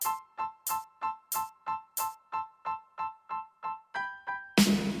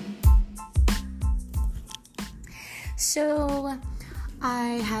So, I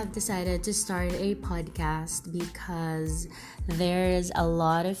have decided to start a podcast because there's a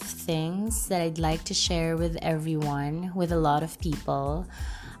lot of things that I'd like to share with everyone, with a lot of people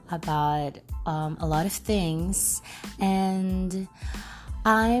about a lot of things. And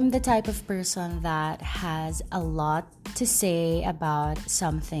I'm the type of person that has a lot to say about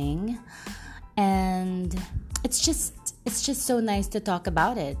something, and it's just so nice to talk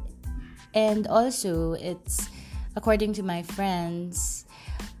about it. And also, it's according to my friends,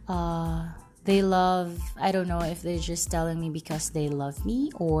 they love, I don't know if they're just telling me because they love me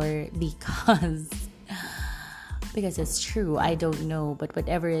or because it's true. I don't know, but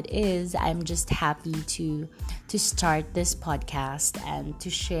whatever it is, I'm just happy to start this podcast and to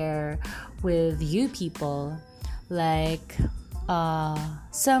share with you people, like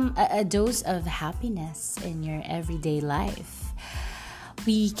a dose of happiness in your everyday life.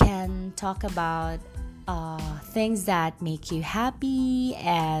 We can talk about things that make you happy,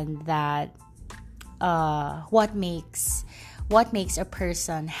 and that what makes a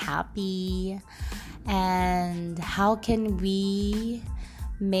person happy, and how can we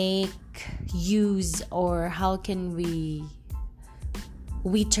make use, or how can we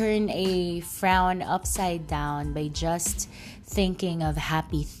turn a frown upside down by just thinking of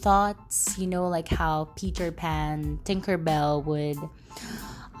happy thoughts, like how Peter Pan, Tinkerbell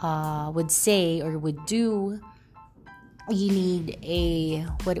would say or would do. You need a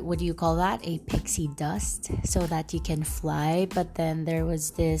what do you call that, a pixie dust, so that you can fly. But then there was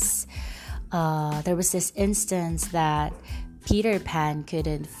this instance that Peter Pan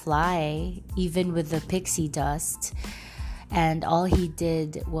couldn't fly even with the pixie dust, and all he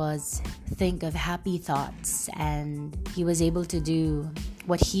did was think of happy thoughts, and he was able to do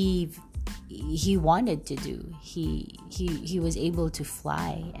what he wanted to do. He was able to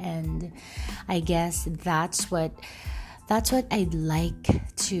fly. And I guess that's what I'd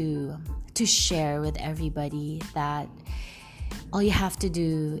like to share with everybody, that all you have to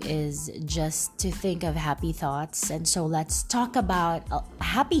do is just to think of happy thoughts. And so let's talk about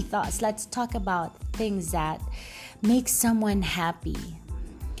happy thoughts. Let's talk about things that make someone happy.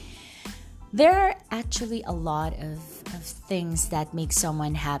 There are actually a lot of things that make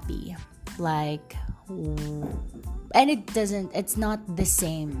someone happy, like, and it's not the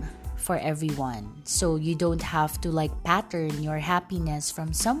same for everyone. So you don't have to pattern your happiness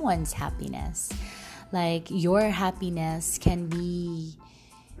from someone's happiness. Like, your happiness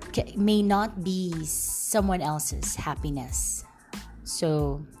may not be someone else's happiness.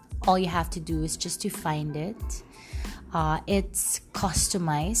 So all you have to do is just to find it. It's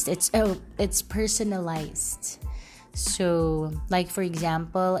customized. It's personalized. So, like, for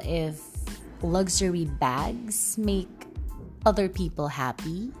example, if luxury bags make other people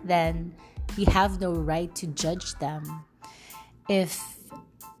happy, then you have no right to judge them. If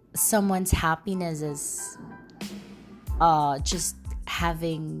someone's happiness is just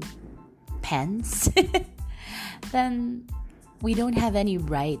having pens, then we don't have any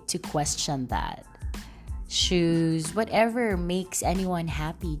right to question that. Shoes, whatever makes anyone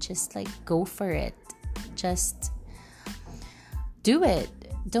happy, just go for it. Just do it.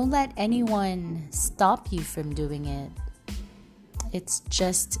 Don't let anyone stop you from doing it. It's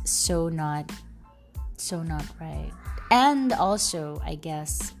just so not right. And also, I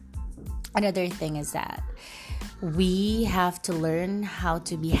guess another thing is that we have to learn how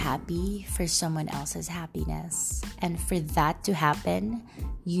to be happy for someone else's happiness. And for that to happen,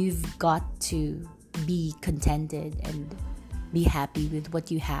 you've got to be contented and be happy with what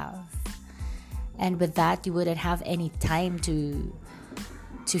you have. And with that, you wouldn't have any time to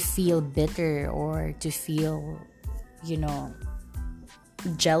feel bitter or to feel,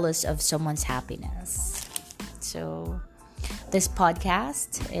 jealous of someone's happiness. So this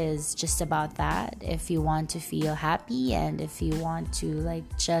podcast is just about that. If you want to feel happy, and if you want to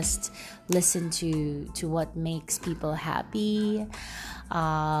just listen to what makes people happy,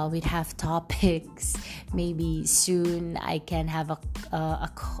 we'd have topics. Maybe soon I can have a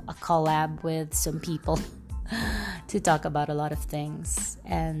collab with some people to talk about a lot of things.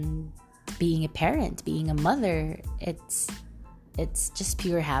 And being a parent, being a mother, it's just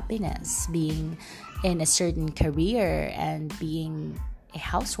pure happiness. Being in a certain career, and being a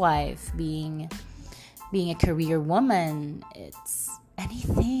housewife, being a career woman, it's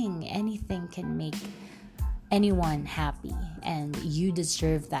anything can make anyone happy, and you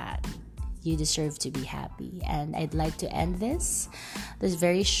deserve that. You deserve to be happy. And I'd like to end this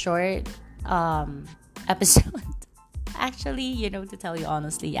very short episode. Actually, to tell you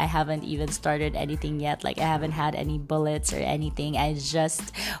honestly, I haven't even started anything yet. I haven't had any bullets or anything. I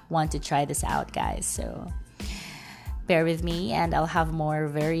just want to try this out, guys. So bear with me, and I'll have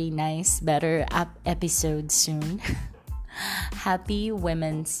more very nice, better episodes soon. Happy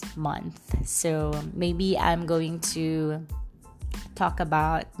Women's Month. So maybe I'm going to talk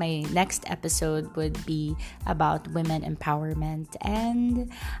about, my next episode would be about women empowerment,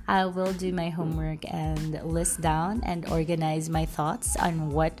 and I will do my homework and list down and organize my thoughts on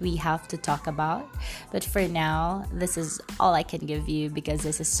what we have to talk about. But for now, this is all I can give you, because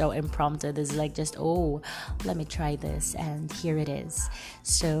this is so impromptu. This is like just, oh, let me try this, and here it is.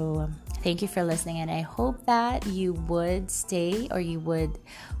 So thank you for listening, and I hope that you would stay, or you would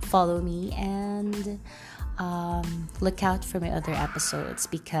follow me, and look out for my other episodes,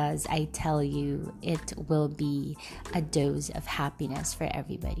 because I tell you, it will be a dose of happiness for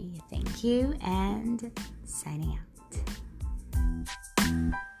everybody. Thank you, and signing out.